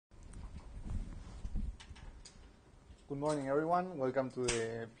Good morning, everyone. Welcome to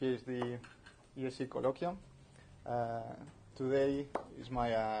the Ph.D. ESC colloquium. Today is my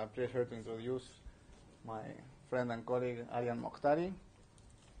pleasure to introduce my friend and colleague Aryan Mokhtari.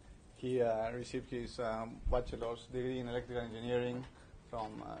 He received his bachelor's degree in electrical engineering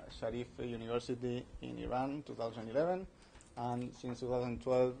from Sharif University in Iran, 2011, and since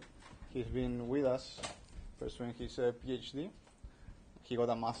 2012 he's been with us pursuing his Ph.D. He got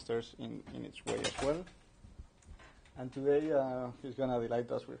a master's in its way as well. And today he's going to delight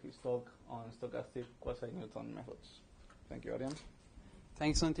us with his talk on stochastic Quasi-Newton methods. Thank you, Aryan.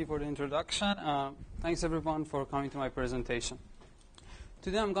 Thanks, Santi, for the introduction. Thanks, everyone, for coming to my presentation.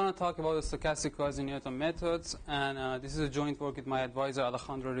 Today I'm going to talk about the stochastic Quasi-Newton methods, and this is a joint work with my advisor,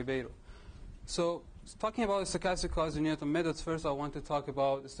 Alejandro Ribeiro. So, talking about the stochastic Quasi-Newton methods, first I want to talk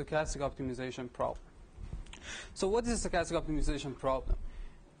about the stochastic optimization problem. So what is a stochastic optimization problem?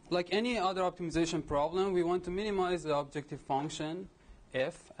 Like any other optimization problem, we want to minimize the objective function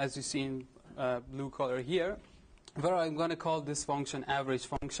f, as you see in blue color here, where I'm going to call this function average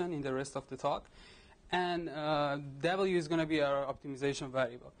function in the rest of the talk. And w is going to be our optimization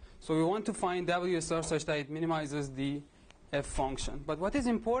variable. So we want to find w star such that it minimizes the f function. But what is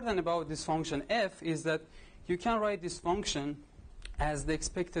important about this function f is that you can write this function as the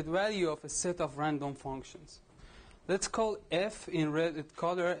expected value of a set of random functions. Let's call f in red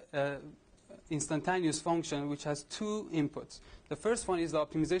color instantaneous function which has two inputs. The first one is the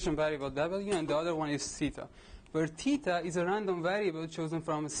optimization variable w and the other one is theta, where theta is a random variable chosen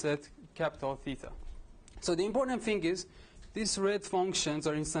from a set capital theta. So the important thing is these red functions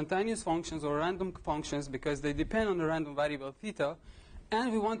are instantaneous functions or random functions because they depend on the random variable theta,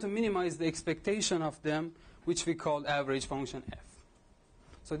 and we want to minimize the expectation of them, which we call average function f.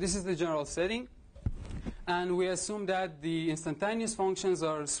 So this is the general setting. And we assume that the instantaneous functions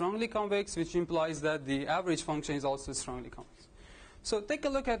are strongly convex, which implies that the average function is also strongly convex. So take a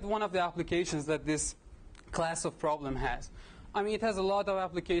look at one of the applications that this class of problem has. I mean, it has a lot of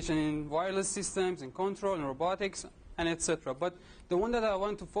application in wireless systems, in control, in robotics, and etc. But the one that I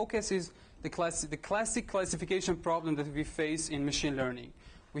want to focus is the classic classification problem that we face in machine learning.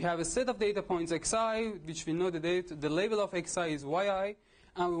 We have a set of data points xi, which we know the label of xi is yi,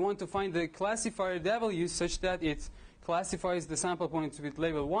 and we want to find the classifier w such that it classifies the sample points with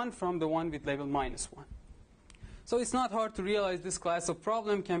label 1 from the one with label -1. So it's not hard to realize this class of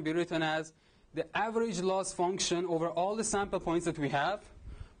problem can be written as the average loss function over all the sample points that we have,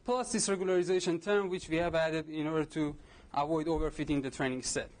 plus this regularization term which we have added in order to avoid overfitting the training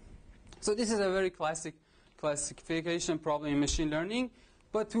set. So this is a very classic classification problem in machine learning,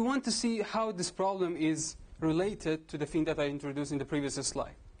 but we want to see how this problem is related to the thing that I introduced in the previous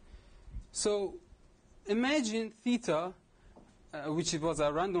slide. So imagine theta, which was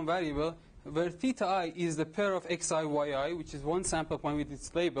a random variable, where theta I is the pair of xi, yi, which is one sample point with its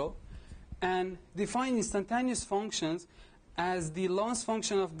label, and define instantaneous functions as the loss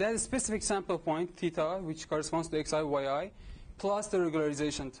function of that specific sample point, theta, which corresponds to xi, yi, plus the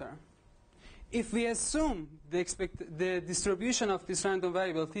regularization term. If we assume the distribution of this random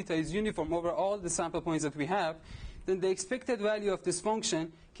variable theta is uniform over all the sample points that we have, then the expected value of this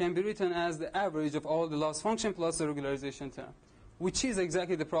function can be written as the average of all the loss function plus the regularization term, which is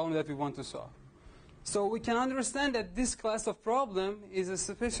exactly the problem that we want to solve. So we can understand that this class of problem is a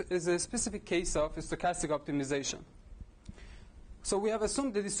specific case of stochastic optimization. So we have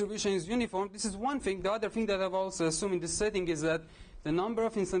assumed the distribution is uniform. This is one thing. The other thing that I've also assumed in this setting is that the number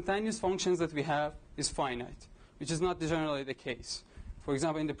of instantaneous functions that we have is finite, which is not generally the case. For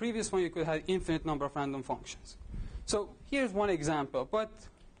example, in the previous one, you could have infinite number of random functions. So here's one example. But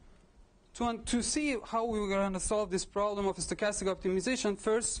to see how we're going to solve this problem of stochastic optimization,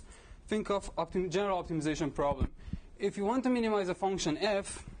 first think of general optimization problem. If you want to minimize a function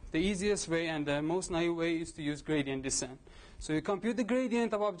f, the easiest way and the most naive way is to use gradient descent. So you compute the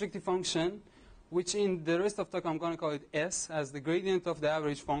gradient of objective function, which in the rest of the talk I'm going to call it S as the gradient of the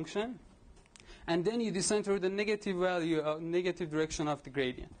average function, and then you descend through the negative value, negative direction of the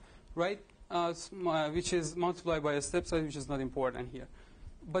gradient, right? Which is multiplied by a step size, which is not important here.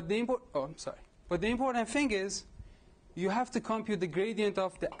 But the important thing is you have to compute the gradient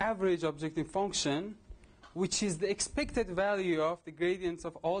of the average objective function, which is the expected value of the gradients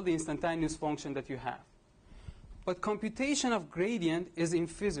of all the instantaneous function that you have. But computation of gradient is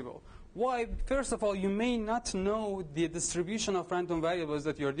infeasible. Why? First of all, you may not know the distribution of random variables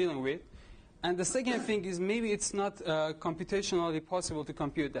that you're dealing with. And the second thing is maybe it's not computationally possible to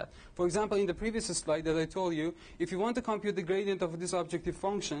compute that. For example, in the previous slide that I told you, if you want to compute the gradient of this objective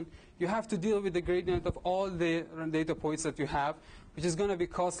function, you have to deal with the gradient of all the data points that you have, which is going to be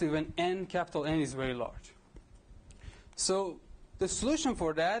costly when n, capital N, is very large. So the solution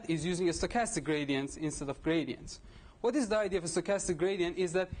for that is using a stochastic gradients instead of gradients. What is the idea of a stochastic gradient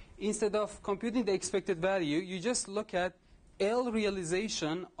is that instead of computing the expected value, you just look at L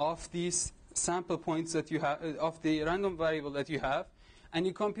realization of these sample points that you have, of the random variable that you have, and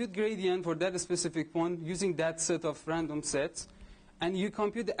you compute gradient for that specific point using that set of random sets, and you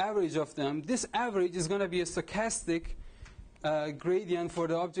compute the average of them. This average is going to be a stochastic gradient for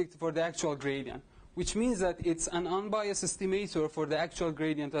the object, for the actual gradient, which means that it's an unbiased estimator for the actual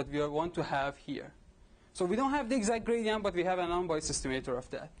gradient that we want to have here. So we don't have the exact gradient, but we have an unbiased estimator of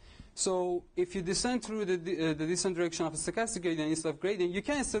that. So if you descend through the descent direction of a stochastic gradient instead of gradient, you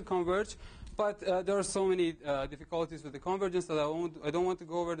can still converge, but there are so many difficulties with the convergence that I don't want to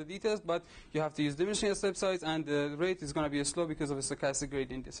go over the details, but you have to use diminishing step size, and the rate is going to be slow because of a stochastic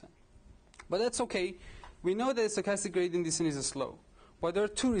gradient descent. But that's okay. We know that stochastic gradient descent is slow, but there are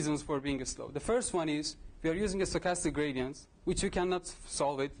two reasons for being slow. The first one is we are using a stochastic gradient, which we cannot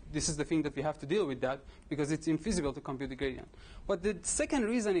solve it. This is the thing that we have to deal with that, because it's infeasible to compute the gradient. But the second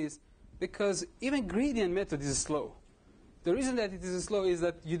reason is because even gradient method is slow. The reason that it is slow is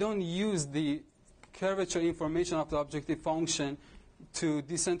that you don't use the curvature information of the objective function to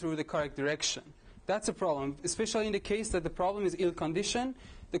descend through the correct direction. That's a problem, especially in the case that the problem is ill conditioned.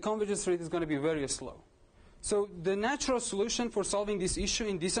 The convergence rate is going to be very slow. So the natural solution for solving this issue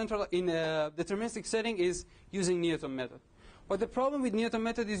in a deterministic setting is using Newton method. But the problem with Newton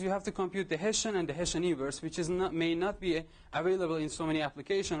method is you have to compute the Hessian and the Hessian inverse, which may not be available in so many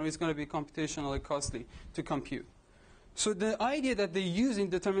applications, or it's going to be computationally costly to compute. So the idea that they use in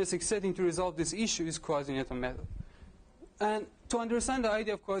deterministic setting to resolve this issue is Quasi-Newton method. And to understand the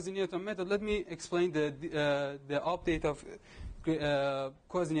idea of Quasi-Newton method, let me explain the update of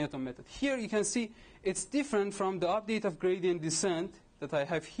Quasi-Newton method. Here you can see it's different from the update of gradient descent that I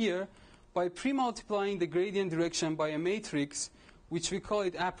have here by pre-multiplying the gradient direction by a matrix, which we call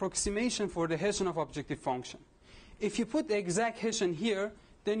it approximation for the Hessian of objective function. If you put the exact Hessian here,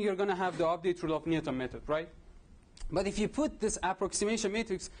 then you're going to have the update rule of Newton method, right? But if you put this approximation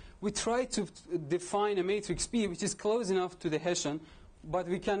matrix, we try to define a matrix P which is close enough to the Hessian, but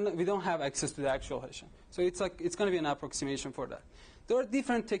we don't have access to the actual Hessian. So it's going to be an approximation for that. There are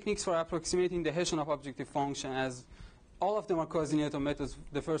different techniques for approximating the Hessian of objective function, as all of them are Quasi-Newton methods.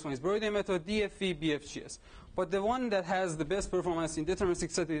 The first one is Breuil method, DFV, BFGS. But the one that has the best performance in deterministic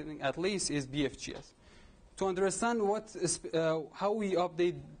setting, at least, is BFGS. To understand how we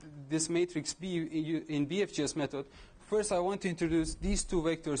update this matrix B in BFGS method, first I want to introduce these two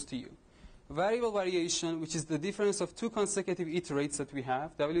vectors to you. Variable variation, which is the difference of two consecutive iterates that we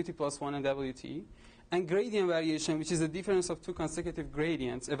have, WT plus 1 and WT, and gradient variation, which is the difference of two consecutive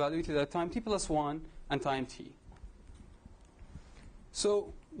gradients evaluated at time t plus 1 and time t.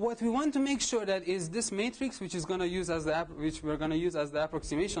 So what we want to make sure that is this matrix, which we're going to use as the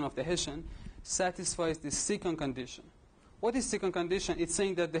approximation of the Hessian, satisfies the second condition. What is second condition? It's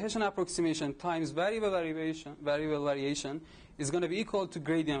saying that the Hessian approximation times variable variation is going to be equal to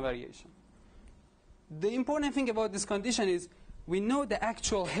gradient variation. The important thing about this condition is we know the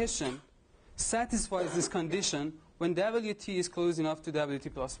actual Hessian satisfies this condition when WT is close enough to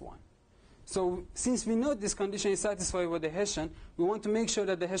WT plus 1. So since we know this condition is satisfied with the Hessian, we want to make sure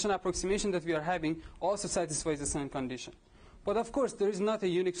that the Hessian approximation that we are having also satisfies the same condition. But of course, there is not a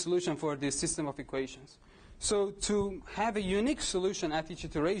unique solution for this system of equations. So to have a unique solution at each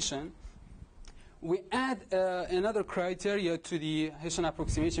iteration, we add another criteria to the Hessian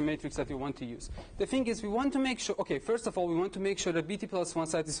approximation matrix that we want to use. The thing is, we want to make sure, okay, first of all, we want to make sure that BT plus 1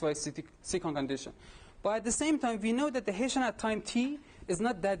 satisfies the second condition. But at the same time, we know that the Hessian at time t is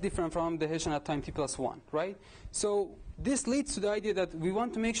not that different from the Hessian at time t plus 1, right? So this leads to the idea that we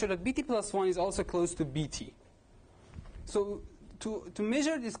want to make sure that BT plus 1 is also close to BT. So to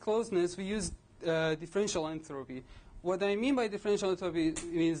measure this closeness, we use differential entropy. What I mean by differential entropy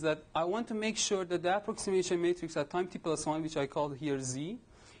means that I want to make sure that the approximation matrix at time t plus 1, which I call here Z,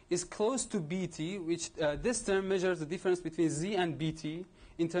 is close to BT, which this term measures the difference between Z and BT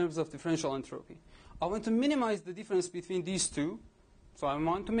in terms of differential entropy. I want to minimize the difference between these two. So I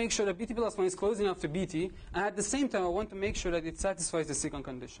want to make sure that BT plus 1 is close enough to BT, and at the same time I want to make sure that it satisfies the second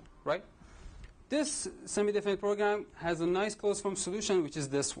condition, right? This semi-definite program has a nice closed form solution, which is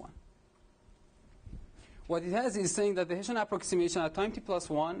this one. What it has is saying that the Hessian approximation at time t plus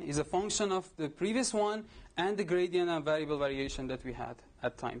 1 is a function of the previous one and the gradient and variable variation that we had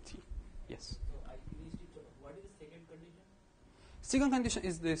at time t. Yes? So what is the second condition? Second condition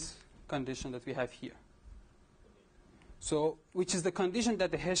is this condition that we have here. So, which is the condition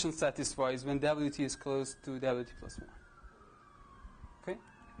that the Hessian satisfies when WT is close to WT plus 1. Okay?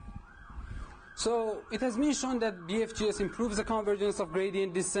 So it has been shown that BFGS improves the convergence of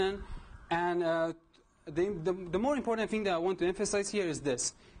gradient descent, and the more important thing that I want to emphasize here is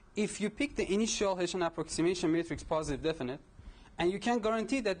this. If you pick the initial Hessian approximation matrix positive definite, and you can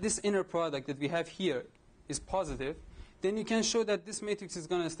guarantee that this inner product that we have here is positive, then you can show that this matrix is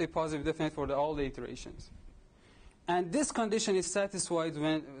going to stay positive definite for all the iterations. And this condition is satisfied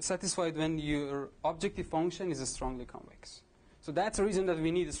when your objective function is strongly convex. So that's the reason that we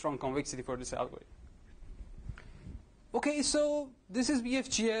need a strong convexity for this algorithm. Okay, so this is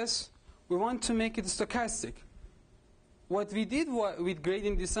BFGS. We want to make it stochastic. What we did with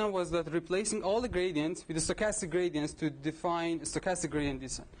gradient descent was that replacing all the gradients with the stochastic gradients to define stochastic gradient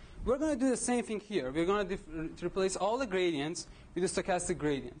descent. We're going to do the same thing here. We're going to replace all the gradients with the stochastic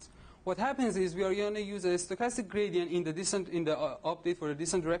gradients. What happens is we are going to use a stochastic gradient in the descent, in the update for the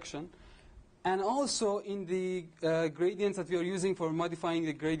descent direction, and also in the gradients that we are using for modifying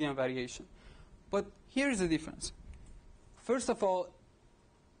the gradient variation. But here is the difference. First of all,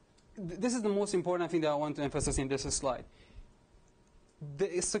 this is the most important thing that I want to emphasize in this slide. The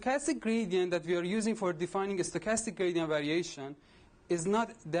stochastic gradient that we are using for defining a stochastic gradient variation is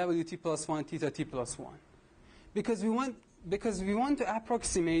not Wt plus 1, theta t plus 1. Because we want to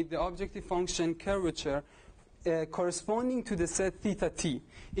approximate the objective function curvature corresponding to the set theta t.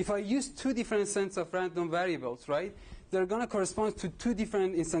 If I use two different sets of random variables, right, they're going to correspond to two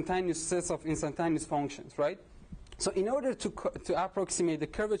different instantaneous sets of instantaneous functions, right? So in order to approximate the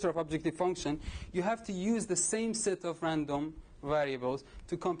curvature of objective function, you have to use the same set of random variables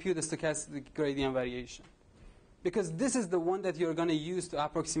to compute the stochastic gradient variation. Because this is the one that you're going to use to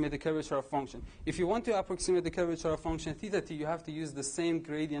approximate the curvature of function. If you want to approximate the curvature of function theta t, you have to use the same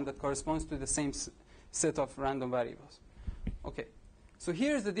gradient that corresponds to the same set of random variables. Okay, so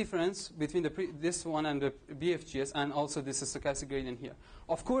here's the difference between this one and the BFGS, and also this stochastic gradient here.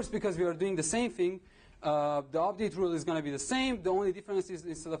 Of course, because we are doing the same thing, the update rule is going to be the same. The only difference is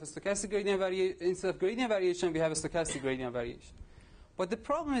instead of a stochastic gradient variation, we have a stochastic gradient variation. But the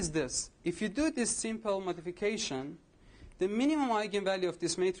problem is this. If you do this simple modification, the minimum eigenvalue of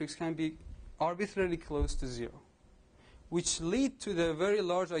this matrix can be arbitrarily close to 0, which lead to the very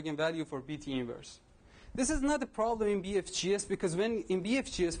large eigenvalue for BT inverse. This is not a problem in BFGS, because in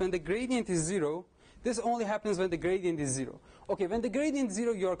BFGS, when the gradient is 0, this only happens when the gradient is 0. Okay, when the gradient is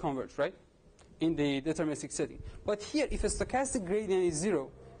 0, you are converged, right? In the deterministic setting. But here, if a stochastic gradient is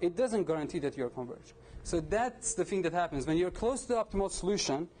 0, it doesn't guarantee that you are converged. So that's the thing that happens. When you're close to the optimal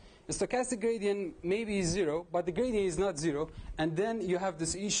solution, the stochastic gradient maybe is 0, but the gradient is not 0, and then you have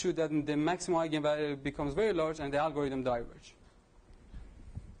this issue that the maximum eigenvalue becomes very large and the algorithm diverges.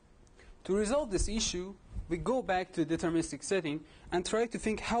 To resolve this issue, we go back to the deterministic setting and try to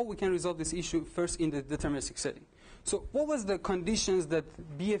think how we can resolve this issue first in the deterministic setting. So what was the conditions that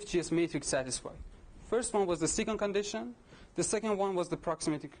BFGS matrix satisfied? First one was the secant condition. The second one was the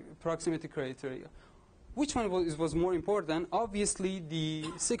proximity criteria. Which one was more important? Obviously, the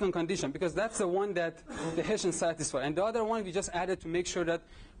secant condition, because that's the one that the Hessian satisfied. And the other one we just added to make sure that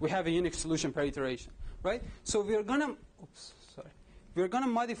we have a unique solution per iteration, right? So we're going to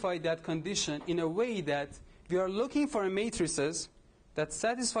modify that condition in a way that we are looking for matrices that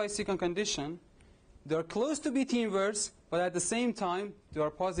satisfy secant condition. They are close to BT inverse, but at the same time, they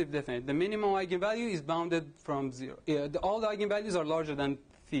are positive definite. The minimum eigenvalue is bounded from 0. All the eigenvalues are larger than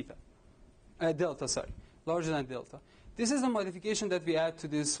delta, larger than delta. This is a modification that we add to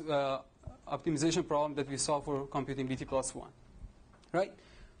this optimization problem that we solve for computing BT plus 1, right?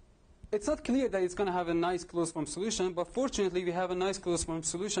 It's not clear that it's going to have a nice closed form solution, but fortunately, we have a nice closed form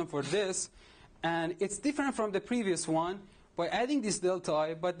solution for this, and it's different from the previous one by adding this delta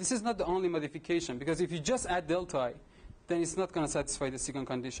I, but this is not the only modification, because if you just add delta I, then it's not going to satisfy the secant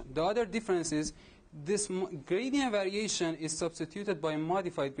condition. The other difference is this gradient variation is substituted by a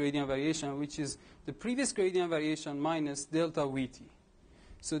modified gradient variation, which is the previous gradient variation minus delta Vt.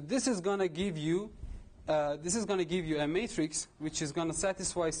 So this is going to give you a matrix which is going to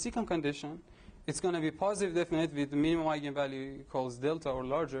satisfy secant condition. It's going to be positive definite with the minimum eigenvalue equals delta or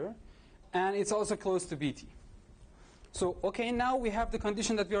larger, and it's also close to Bt. So, okay, now we have the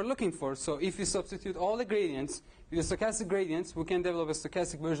condition that we are looking for. So if we substitute all the gradients with the stochastic gradients, we can develop a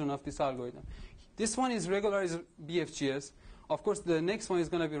stochastic version of this algorithm. This one is regularized BFGS. Of course, the next one is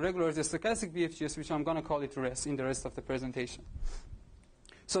going to be regularized stochastic BFGS, which I'm going to call it RES in the rest of the presentation.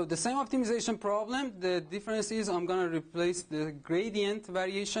 So the same optimization problem, the difference is I'm going to replace the gradient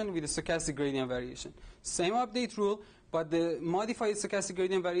variation with the stochastic gradient variation. Same update rule, but the modified stochastic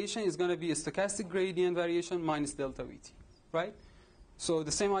gradient variation is going to be a stochastic gradient variation minus delta Vt, right? So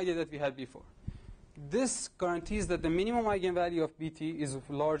the same idea that we had before. this guarantees that the minimum eigenvalue of BT is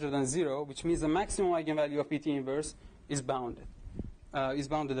larger than 0, which means the maximum eigenvalue of BT inverse is bounded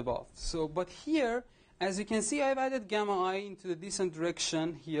above. So, but here, as you can see, I've added gamma I into the descent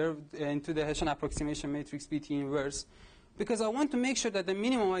direction here into the Hessian approximation matrix BT inverse, because I want to make sure that the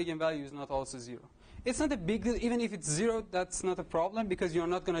minimum eigenvalue is not also 0. It's not a big deal. Even if it's 0, that's not a problem, because you're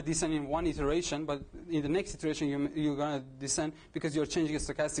not going to descend in one iteration, but in the next iteration you're going to descend because you're changing a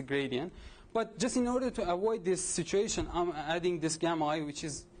stochastic gradient. But just in order to avoid this situation, I'm adding this gamma I, which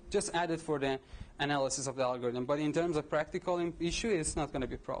is just added for the analysis of the algorithm. But in terms of practical issue, it's not going to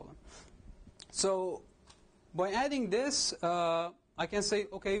be a problem. So by adding this, I can say,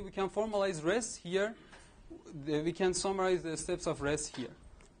 okay, we can formalize rest here. We can summarize the steps of rest here.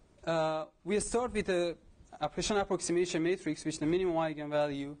 We start with a Hessian approximation matrix, which the minimum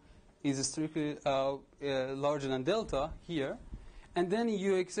eigenvalue is strictly larger than delta here. And then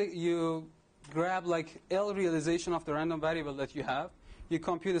you grab like L realization of the random variable that you have. You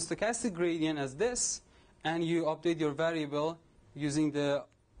compute a stochastic gradient as this, and you update your variable using the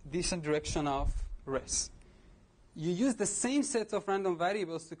descent direction of rest. You use the same set of random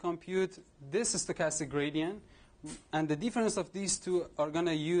variables to compute this stochastic gradient, and the difference of these two are going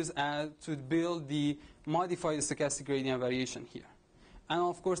to use to build the modified stochastic gradient variation here. And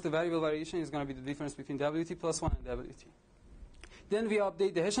of course, the variable variation is going to be the difference between WT plus 1 and WT. Then we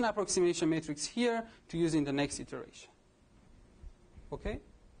update the Hessian approximation matrix here to use in the next iteration. Okay?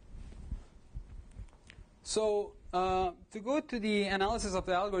 So to go to the analysis of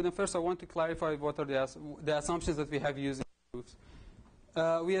the algorithm, first I want to clarify what are the assumptions that we have used in the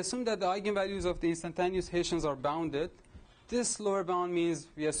proofs. We assume that the eigenvalues of the instantaneous Hessians are bounded. This lower bound means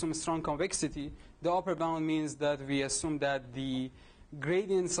we assume strong convexity. The upper bound means that we assume that the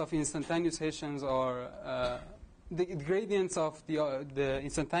gradients of instantaneous Hessians are the gradients of the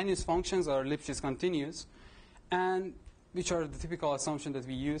instantaneous functions are Lipschitz continuous, and which are the typical assumption that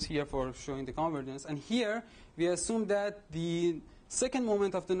we use here for showing the convergence. And here we assume that the second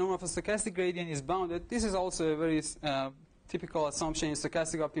moment of the norm of a stochastic gradient is bounded. This is also a very typical assumption in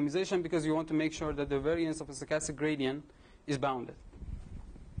stochastic optimization, because you want to make sure that the variance of a stochastic gradient is bounded.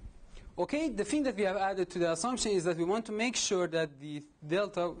 Okay, the thing that we have added to the assumption is that we want to make sure that the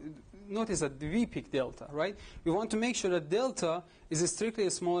delta, notice that the V peak delta, right? We want to make sure that delta is strictly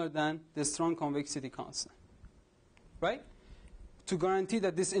smaller than the strong convexity constant, right? To guarantee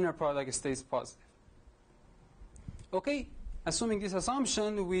that this inner product stays positive. Okay, assuming this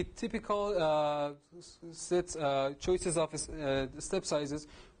assumption, with typical choices of step sizes,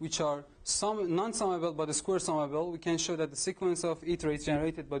 which are non-summable but square summable, we can show that the sequence of iterates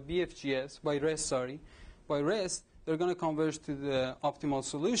generated by BFGS, by rest, they're going to converge to the optimal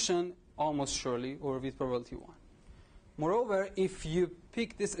solution almost surely, or with probability 1. Moreover, if you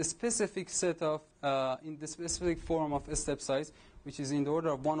pick this specific set of, in the specific form of a step size, which is in the order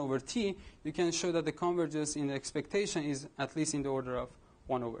of 1 over t, you can show that the convergence in the expectation is at least in the order of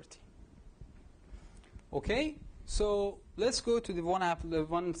 1 over t. Okay, so let's go to the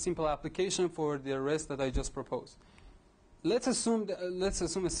one simple application for the rest that I just proposed. Let's assume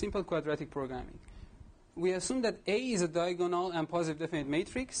a simple quadratic programming. We assume that A is a diagonal and positive definite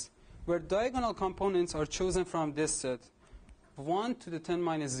matrix, where diagonal components are chosen from this set, 1 to the 10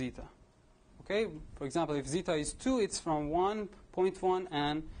 minus zeta. Okay, for example, if zeta is 2, it's from 1.1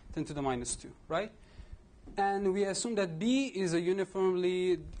 and 10 to the minus 2, right? And we assume that B is a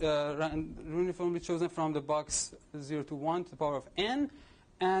uniformly chosen from the box 0 to 1 to the power of n,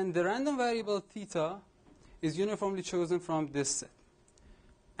 and the random variable theta is uniformly chosen from this set.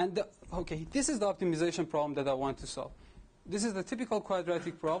 And okay, this is the optimization problem that I want to solve. This is the typical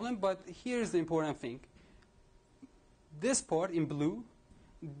quadratic problem, but here's the important thing. This part in blue,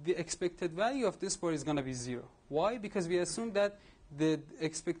 the expected value of this part is going to be 0. Why? Because we assume that the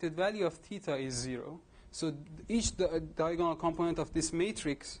expected value of theta is 0. So each diagonal component of this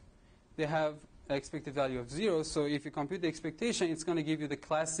matrix, they have an expected value of 0. So if you compute the expectation, it's going to give you the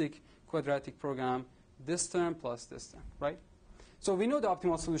classic quadratic program, this term plus this term, right? So we know the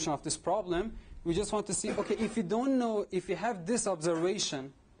optimal solution of this problem. We just want to see, okay, if you don't know, if you have this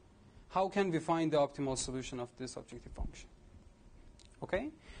observation, how can we find the optimal solution of this objective function? Okay?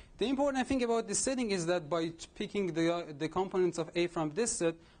 The important thing about this setting is that by picking the components of A from this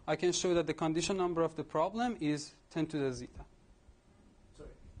set, I can show that the condition number of the problem is 10 to the zeta. Sorry.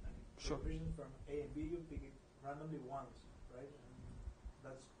 Sure. Division from A and B, you pick it randomly once, right?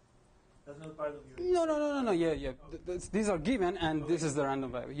 And that's not part of your... No. Yeah. Okay. These are given, and Okay. this is the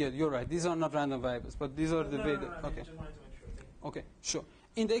random variable. Yeah, you're right. These are not random variables, but these are the way that... I Okay. just wanted to make sure. Okay, sure.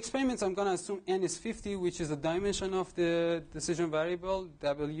 In the experiments, I'm going to assume n is 50, which is the dimension of the decision variable,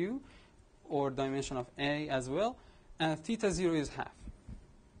 W. or dimension of A as well, and theta 0 is half.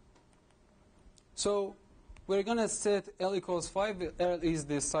 So we're going to set L equals 5. L is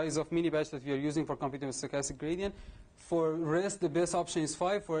the size of mini batch that we are using for computing with stochastic gradient. For rest, the best option is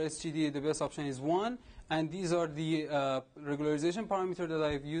 5. For SGD, the best option is 1. And these are the regularization parameter that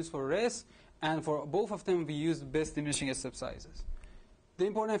I've used for rest. And for both of them, we use best diminishing step sizes. The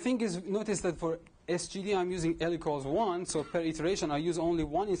important thing is, notice that for SGD, I'm using L equals 1. So per iteration, I use only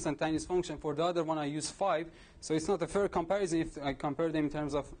one instantaneous function. For the other one, I use 5. So it's not a fair comparison if I compare them in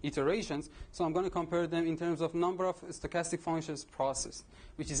terms of iterations. So I'm going to compare them in terms of number of stochastic functions processed,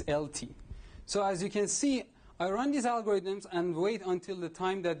 which is LT. So as you can see, I run these algorithms and wait until the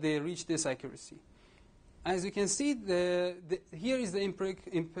time that they reach this accuracy. As you can see, here is the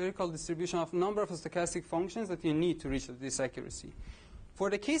empirical distribution of number of stochastic functions that you need to reach this accuracy. For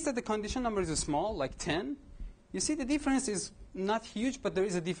the case that the condition number is small, like 10, you see the difference is not huge, but there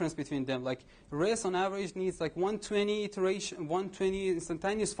is a difference between them. Like rest on average needs like 120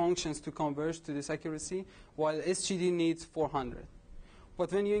 instantaneous functions to converge to this accuracy, while SGD needs 400.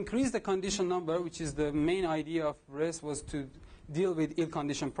 But when you increase the condition number, which is the main idea of rest was to deal with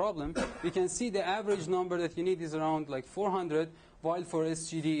ill-conditioned problem, you can see the average number that you need is around like 400, while for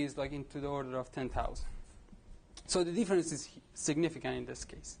SGD is like into the order of 10,000. So the difference is significant in this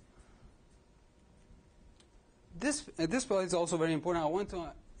case. This part is also very important. I want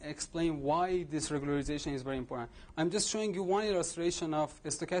to explain why this regularization is very important. I'm just showing you one illustration of a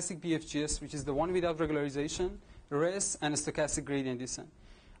stochastic BFGS, which is the one without regularization, rest, and a stochastic gradient descent.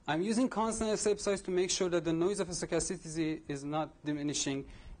 I'm using constant step size to make sure that the noise of a stochasticity is not diminishing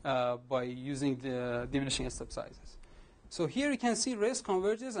by using the diminishing step sizes. So here you can see rest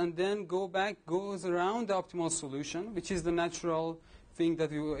converges and then goes around the optimal solution, which is the natural thing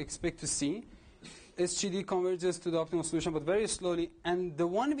that you expect to see. SGD converges to the optimal solution, but very slowly. And the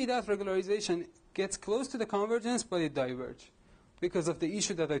one without regularization gets close to the convergence, but it diverges because of the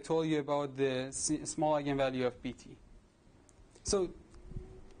issue that I told you about the small eigenvalue of BT. So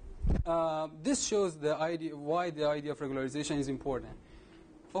this shows the idea why the idea of regularization is important.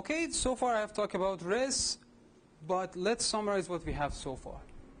 Okay, so far I have talked about res, but let's summarize what we have so far.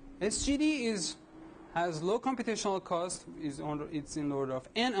 SGD has low computational cost, it's in the order of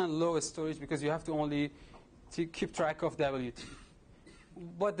n, and low storage because you have to only keep track of WT.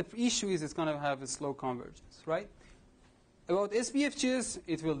 But the issue is it's going to have a slow convergence, right? About SBFGS,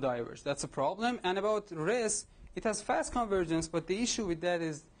 it will diverge. That's a problem. And about res, it has fast convergence, but the issue with that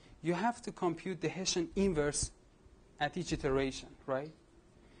is you have to compute the Hessian inverse at each iteration, right?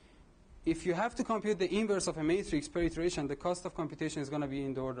 If you have to compute the inverse of a matrix per iteration, the cost of computation is going to be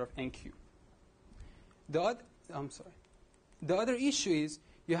in the order of NQ. The other issue is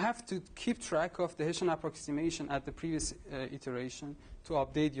you have to keep track of the Hessian approximation at the previous iteration to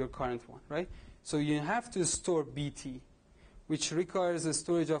update your current one, right? So you have to store BT, which requires a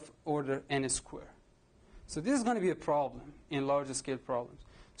storage of order n square. So this is going to be a problem in larger scale problems.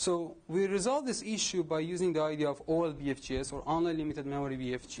 So we resolve this issue by using the idea of oLBFGS, or online limited memory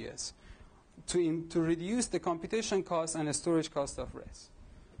BFGS, to reduce the computation cost and the storage cost of res.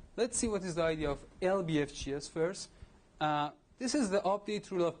 Let's see what is the idea of LBFGS first. This is the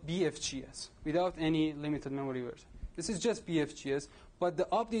update rule of BFGS without any limited memory version. This is just BFGS, but the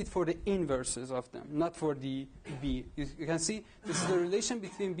update for the inverses of them, not for the B. You can see this is the relation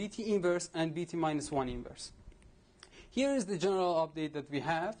between BT inverse and BT minus 1 inverse. Here is the general update that we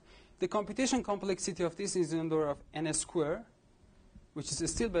have. The computation complexity of this is in the order of n square, which is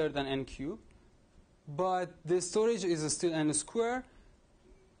still better than n cube. But the storage is still n square.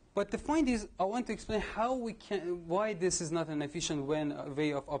 But the point is, I want to explain why this is not an efficient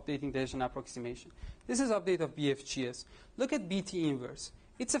way of updating the Hessian approximation. This is update of BFGS. Look at BT inverse.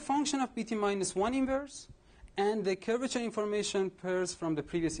 It's a function of BT minus 1 inverse and the curvature information pairs from the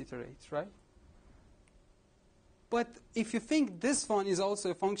previous iterates, right? But if you think this one is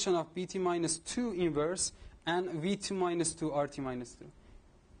also a function of BT minus 2 inverse and V2 minus 2 RT minus 2.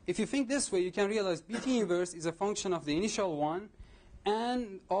 If you think this way, you can realize BT inverse is a function of the initial one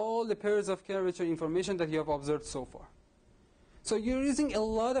and all the pairs of curvature information that you have observed so far. So you're using a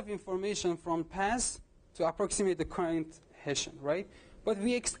lot of information from past to approximate the current Hessian, right? But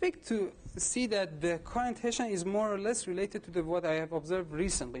we expect to see that the current Hessian is more or less related to what I have observed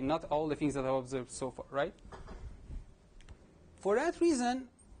recently, not all the things that I've observed so far, right? For that reason,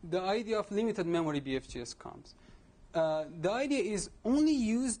 the idea of limited memory BFGS comes. The idea is only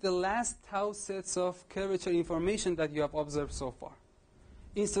use the last tau sets of curvature information that you have observed so far,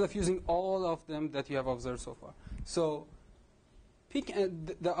 instead of using all of them that you have observed so far. So pick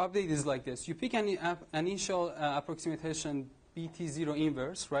the update is like this. You pick an initial approximation BT0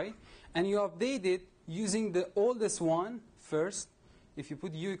 inverse, right? And you update it using the oldest one first. If you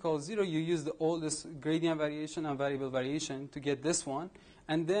put u equals 0, you use the oldest gradient variation and variable variation to get this one.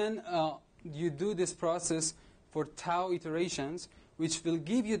 And then you do this process for tau iterations, which will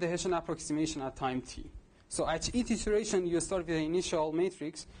give you the Hessian approximation at time t. So at each iteration, you start with an initial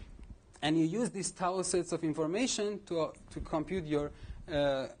matrix, and you use these tau sets of information to compute your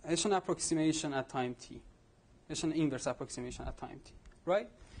Hessian approximation at time t, Hessian inverse approximation at time t, right?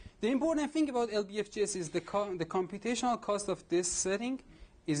 The important thing about oLBFGS is the computational cost of this setting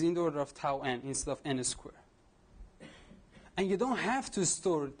is in the order of tau n instead of n squared. And you don't have to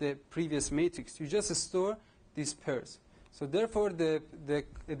store the previous matrix. You just store these pairs. So therefore, the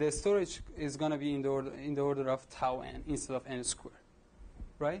storage is going to be in the order of tau n instead of n squared,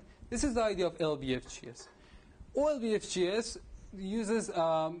 right? This is the idea of oLBFGS. oLBFGS uses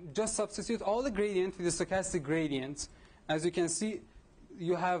just substitute all the gradients with the stochastic gradients. As you can see,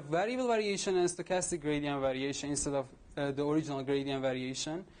 you have variable variation and stochastic gradient variation instead of the original gradient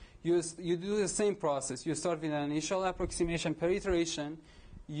variation. You do the same process. You start with an initial approximation per iteration.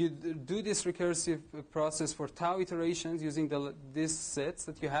 You do this recursive process for tau iterations using these sets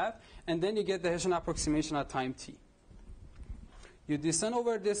that you have, and then you get the Hessian approximation at time t. You descend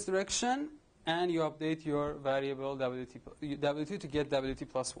over this direction, and you update your variable W2 to get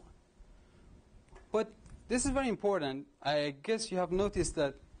WT plus 1. But this is very important. I guess you have noticed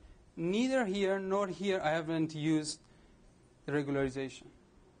that neither here nor here I haven't used regularization.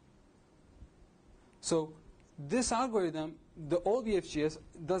 So this algorithm, the oLBFGS,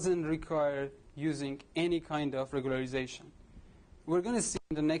 doesn't require using any kind of regularization. We're going to see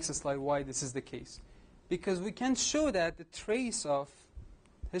in the next slide why this is the case. Because we can show that the trace of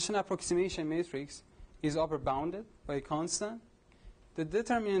Hessian approximation matrix is upper bounded by a constant. The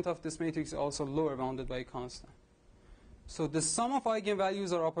determinant of this matrix is also lower bounded by a constant. So the sum of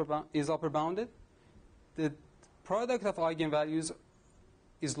eigenvalues is upper bounded. The product of eigenvalues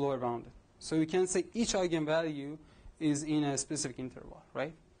is lower bounded. So you can say each eigenvalue is in a specific interval,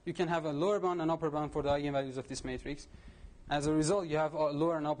 right? You can have a lower bound and upper bound for the eigenvalues of this matrix. As a result, you have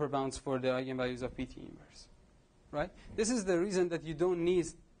lower and upper bounds for the eigenvalues of PT inverse, right? This is the reason that you don't need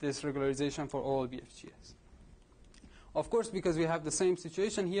this regularization for oLBFGS. Of course, because we have the same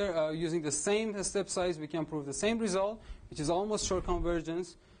situation here, using the same step size, we can prove the same result, which is almost short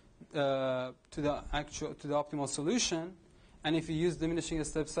convergence to the optimal solution. And if you use diminishing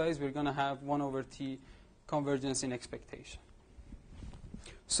step size, we're going to have 1 over t convergence in expectation.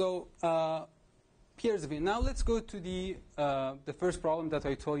 So here's the thing. Now let's go to the first problem that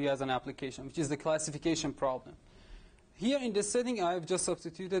I told you as an application, which is the classification problem. Here in this setting, I've just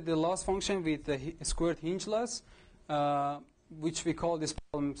substituted the loss function with the squared hinge loss, which we call this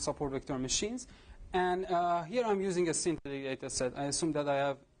problem support vector machines. And here I'm using a synthetic data set. I assume that I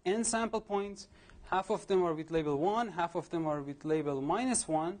have n sample points. Half of them are with label 1, half of them are with label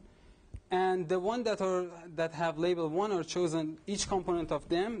 -1. And the one that have label 1 are chosen, each component of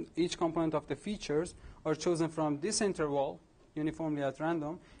them, each component of the features are chosen from this interval uniformly at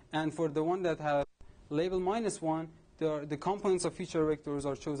random. And for the one that have label -1, the components of feature vectors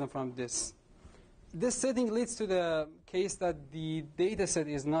are chosen from this. This setting leads to the case that the data set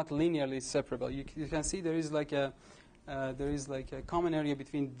is not linearly separable. You can see there is like a common area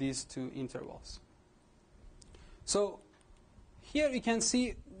between these two intervals. So here you can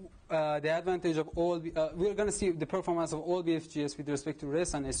see the advantage of we're going to see the performance of oLBFGS with respect to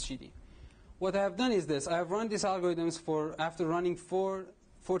RES and SGD. What I have done is this. I have run these algorithms after running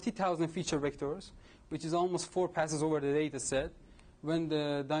 40,000 feature vectors, which is almost 4 passes over the data set, when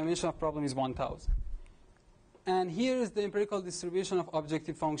the dimension of problem is 1,000. And here is the empirical distribution of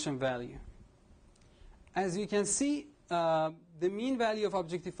objective function value. As you can see, the mean value of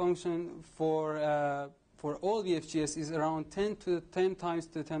objective function for oLBFGS is around 10 times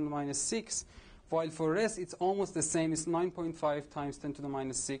to the 10 to the minus 6, while for RES it's almost the same. It's 9.5 times 10 to the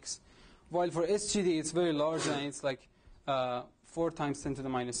minus 6, while for SGD it's very large and it's like 4 times 10 to the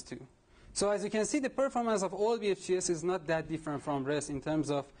minus 2. So as you can see, the performance of oLBFGS is not that different from RES in terms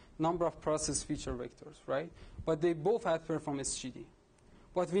of number of process feature vectors, right? But they both outperform SGD.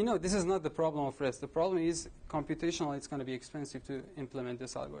 But we know this is not the problem of RES. The problem is computationally it's going to be expensive to implement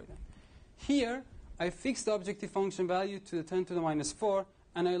this algorithm. Here, I fix the objective function value to the 10 to the minus 4,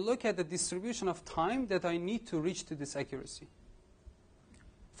 and I look at the distribution of time that I need to reach to this accuracy.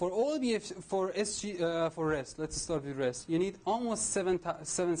 For RES, let's start with RES. You need almost 7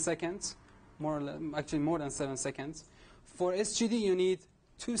 seconds, actually more than 7 seconds. For SGD, you need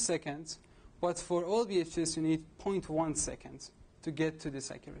 2 seconds, but for oLBFGS, you need 0.1 seconds to get to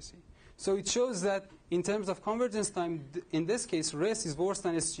this accuracy. So it shows that in terms of convergence time, in this case, RES is worse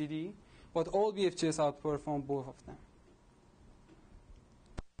than SGD, but all BFGS outperform both of them.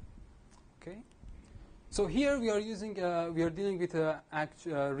 Okay. So here we are using, we are dealing with a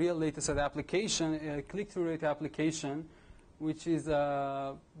real dataset application, a click-through rate application, which is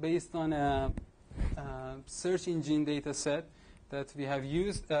based on a search engine data set that we have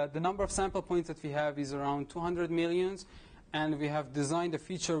used. The number of sample points that we have is around 200 million, and we have designed the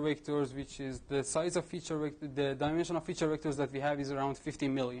feature vectors, which is the size of feature vector, the dimension of feature vectors that we have is around 50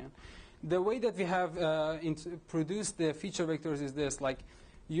 million. The way that we have produced the feature vectors is this, like,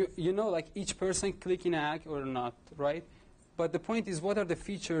 you know, like each person click in an ad or not, right? But the point is, what are the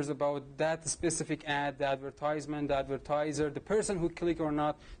features about that specific ad, the advertisement, the advertiser, the person who click or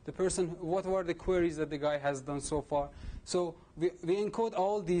not, the person, what were the queries that the guy has done so far? So we encode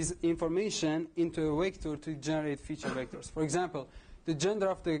all these information into a vector to generate feature vectors. For example, the gender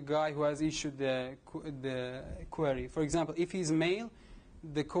of the guy who has issued the query. For example, if he's male,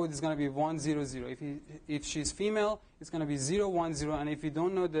 the code is going to be 100. If she's female, it's going to be 010. And if you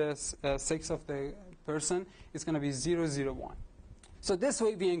don't know the sex of the person, it's going to be 001. So this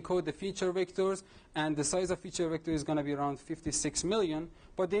way we encode the feature vectors, and the size of feature vector is going to be around 56 million.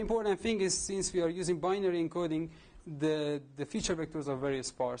 But the important thing is, since we are using binary encoding, the feature vectors are very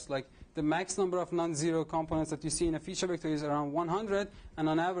sparse. Like the max number of non-zero components that you see in a feature vector is around 100, and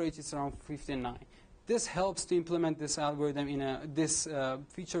on average it's around 59. This helps to implement this algorithm in this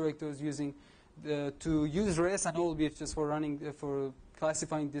feature vectors using to use RES and oLBFGS for running for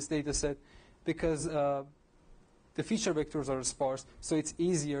classifying this data set, because the feature vectors are sparse, so it's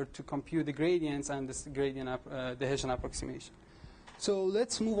easier to compute the gradients and this gradient the Hessian approximation. So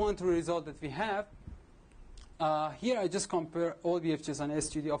let's move on to the result that we have. Here I just compare oLBFGS and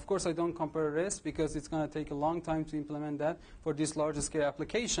SGD. Of course, I don't compare RES because it's going to take a long time to implement that for this larger scale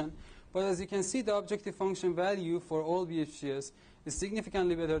application. But as you can see, the objective function value for oLBFGS is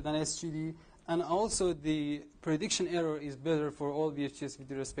significantly better than SGD, and also the prediction error is better for oLBFGS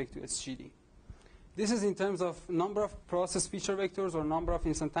with respect to SGD. This is in terms of number of process feature vectors or number of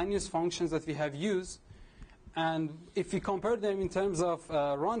instantaneous functions that we have used. And if we compare them in terms of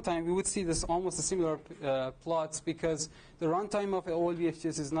runtime, we would see this almost a similar plots, because the runtime of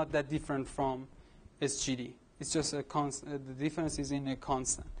oLBFGS is not that different from SGD. It's just a constant. The difference is in a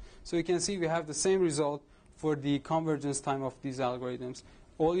constant. So you can see we have the same result for the convergence time of these algorithms.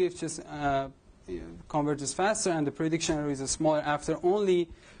 oLBFGS converges faster, and the prediction error is smaller after only.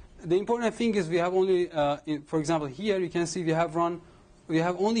 The important thing is we have only, for example, here you can see we have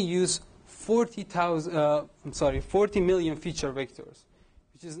only used 40 million feature vectors,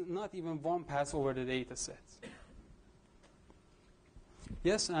 which is not even one pass over the data sets.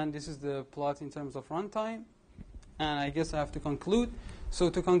 Yes, and this is the plot in terms of runtime. And I guess I have to conclude.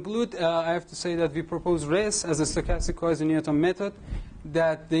 So to conclude, I have to say that we propose RES as a stochastic Quasi-Newton method.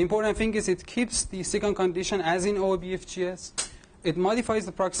 That the important thing is it keeps the second condition as in oLBFGS. It modifies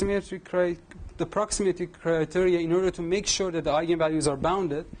the proximity criteria in order to make sure that the eigenvalues are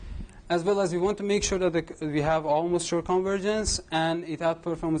bounded, as well as we want to make sure that we have almost sure convergence, and it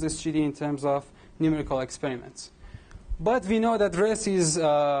outperforms SGD in terms of numerical experiments. But we know that RES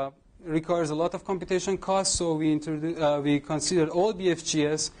requires a lot of computation costs, so we considered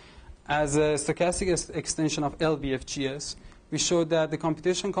oLBFGS as a stochastic extension of LBFGS. We showed that the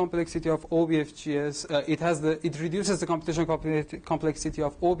computation complexity of oBFGS, it reduces the computation complexity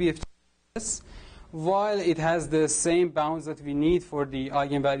of oBFGS, while it has the same bounds that we need for the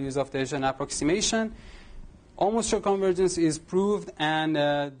eigenvalues of the Hessian approximation. Almost sure convergence is proved, and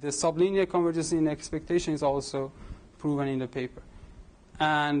the sublinear convergence in expectation is also proven in the paper.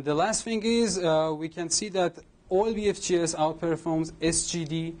 And the last thing is we can see that oLBFGS outperforms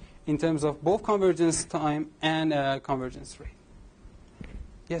SGD in terms of both convergence time and convergence rate.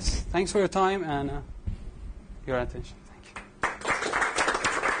 Yes, thanks for your time and your attention. Thank you.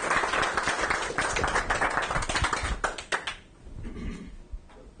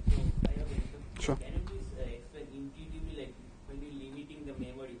 Sure. Can you please explain intuitively, like when you're limiting the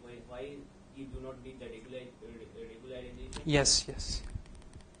memory, why you do not need the regularization? Yes.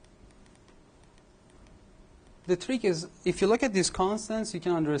 The trick is, if you look at these constants, you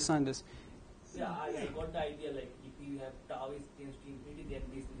can understand this. Yeah, I got the idea, like if you have tau is tends to infinity, then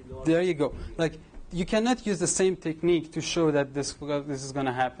this is all. There you go. Like, you cannot use the same technique to show that this is going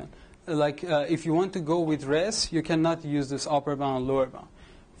to happen. Like, if you want to go with RES, you cannot use this upper bound and lower bound.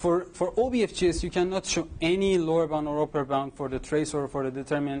 For oBFGS, you cannot show any lower bound or upper bound for the trace or for the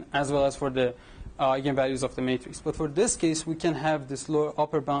determinant, as well as for the eigenvalues of the matrix. But for this case, we can have this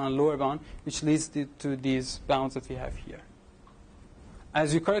upper bound and lower bound, which leads to these bounds that we have here.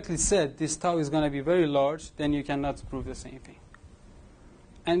 as you correctly said, this tau is going to be very large, then you cannot prove the same thing.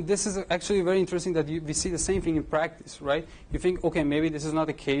 And this is actually very interesting that we see the same thing in practice, right? You think, okay, maybe this is not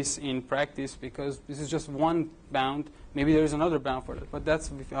the case in practice because this is just one bound. Maybe there is another bound for it. But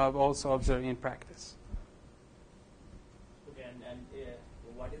that's what I've also observed in practice. Okay, and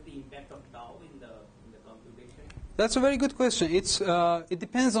what is the impact of tau in the computation? That's a very good question. It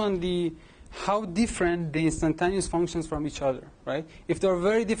depends on how different the instantaneous functions from each other, right? If they're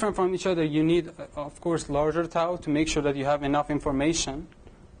very different from each other, you need, of course, larger tau to make sure that you have enough information.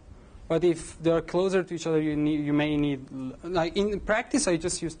 But if they're closer to each other, you may need, like in practice, I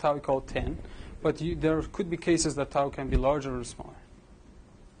just use tau equal 10. But there could be cases that tau can be larger or smaller.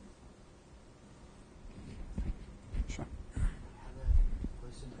 Sure. I have a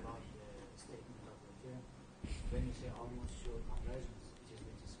question about the statement of the theorem. When you say almost sure convergence, it is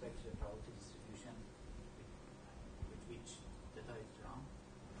with respect to the probability distribution with which theta is drawn?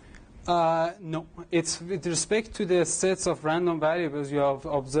 No, it's with respect to the sets of random variables you have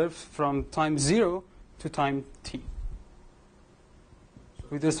observed from time 0 to time t.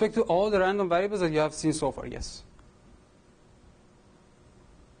 With respect to all the random variables that you have seen so far, yes.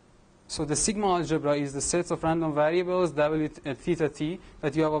 So the sigma algebra is the sets of random variables w theta t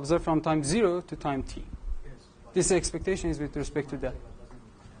that you have observed from time 0 to time t. Yes. This expectation is with respect to that.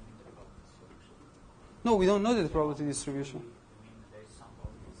 No, we don't know the probability distribution. You mean there is some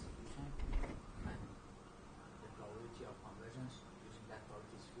probability distribution, and the probability of convergence using that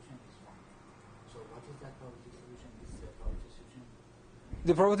probability distribution is 1. So what is that probability distribution? Is the probability distribution?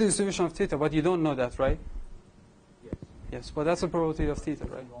 The probability distribution of theta, but you don't know that, right? Yes. Yes, but that's the probability of theta,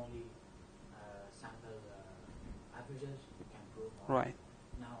 right? You only sample averages, you can prove more. Right.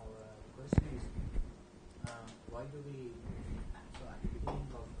 Now, the question is, why do we, so at the beginning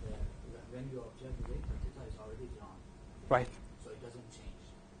of when you observe the rate, theta is already drawn. Right. So it doesn't change.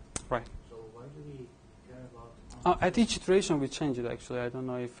 Right. So why do we care about... At each iteration, we change it, actually. I don't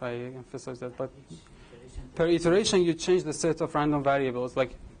know if I emphasize that, but each iteration per iteration, you change the set of random variables.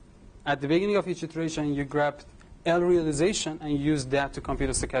 Like, at the beginning of each iteration, you grab L realization and use that to compute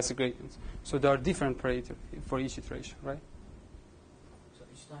the stochastic gradients. So they are different for each iteration, right? So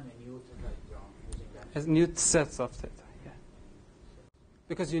each time a new theta is drawn using that. As new sets of theta, yeah.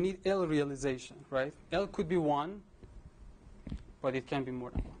 Because you need L realization, right? L could be 1, but it can be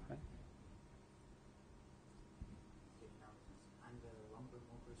more than 1, right? Okay, now, and one more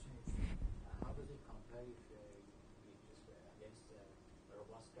question is, how does it compare if we just against the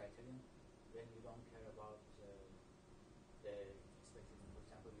robust criterion when you don't care about the expected? For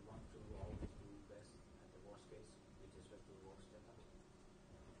example, you want to always do best at the worst case with respect to the worst theta.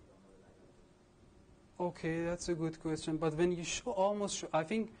 If you don't know the liability. Okay, that's a good question. But when you I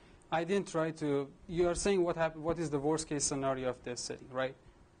think I didn't try to. You are saying what is the worst case scenario of this setting, right?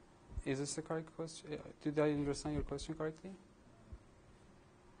 Is this the correct question? Did I understand your question correctly?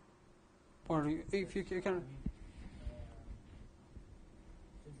 Or if you can. I mean,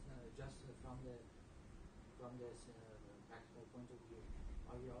 since just from the practical point of view,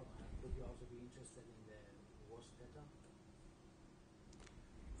 could you also be interested in the worst theta?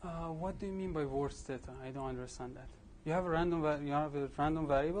 What do you mean by worst theta? I don't understand that. You have a random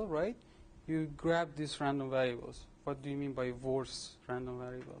variable, right? You grab these random variables. What do you mean by worst random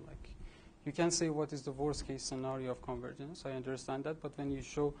variable? Like, you can say what is the worst case scenario of convergence. I understand that, but when you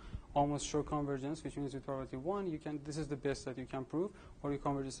show almost sure convergence, which means with probability 1, this is the best that you can prove, or you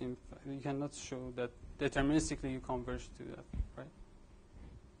cannot show that deterministically you converge to that, right?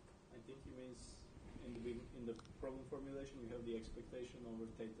 I think he means in the problem formulation we have the expectation over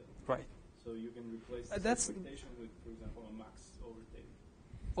theta. Right. So you can replace this That's expectation with, for example, a max over theta.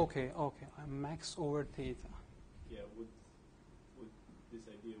 Okay. A max over theta. Yeah, would this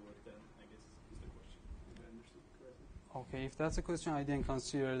idea work then, I guess, is the question. If I understood correctly. Okay, if that's a question, I didn't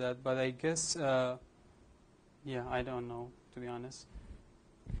consider that. But I guess, yeah, I don't know, to be honest.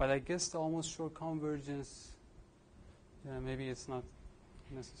 But I guess the almost sure convergence, yeah, maybe it's not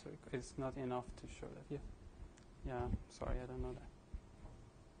necessary. It's not enough to show that. Yeah, sorry, I don't know that.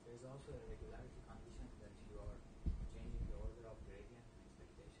 There is also a regularity condition that you are changing the order of gradient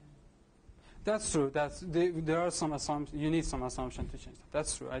expectation. That's true. There are some assumptions. You need some assumption to change that.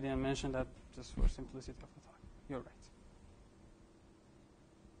 That's true. I didn't mention that just for simplicity of the talk. You're right.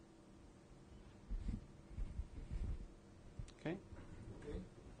 Okay. Okay.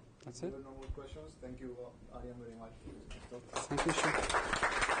 That's If it. there are no more questions, thank you, Aryan, very much for this talk. Thank you, Sharif.